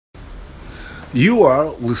You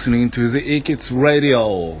are listening to the eKids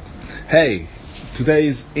Radio. Hey,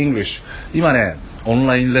 today's English. 今ね、オン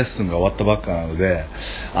ラインレッスンが終わったばっかなので、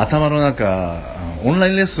頭の中、オンラ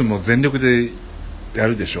インレッスンも全力でや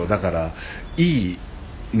るでしょ。だから、いい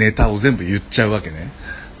ネタを全部言っちゃうわけね。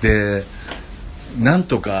で、なん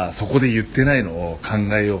とかそこで言ってないのを考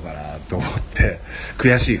えようかなと思って、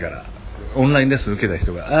悔しいから。オンラインレッスン受けた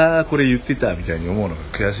人がこれ言ってたみたいに思うのが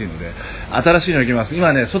悔しいので、新しいのいきます。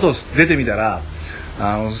今ね、外出てみたら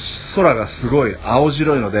空がすごい青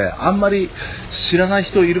白いので、あんまり知らない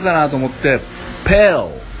人いるかなと思って、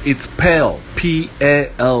 Pale, it's pale,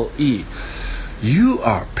 P-A-L-E, You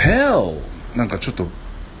are pale. なんかちょっと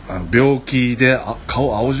病気で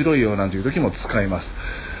顔青白いよなんていう時も使います。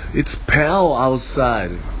 It's pale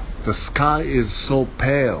outside, The sky is so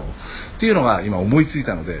pale っていうのが今思いつい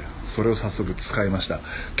たので、それを早速使いました。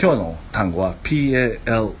今日の単語は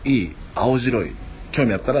P-A-L-E、 青白い。興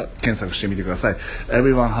味あったら検索してみてください。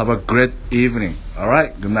 Everyone have a great evening.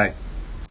 Alright, good night.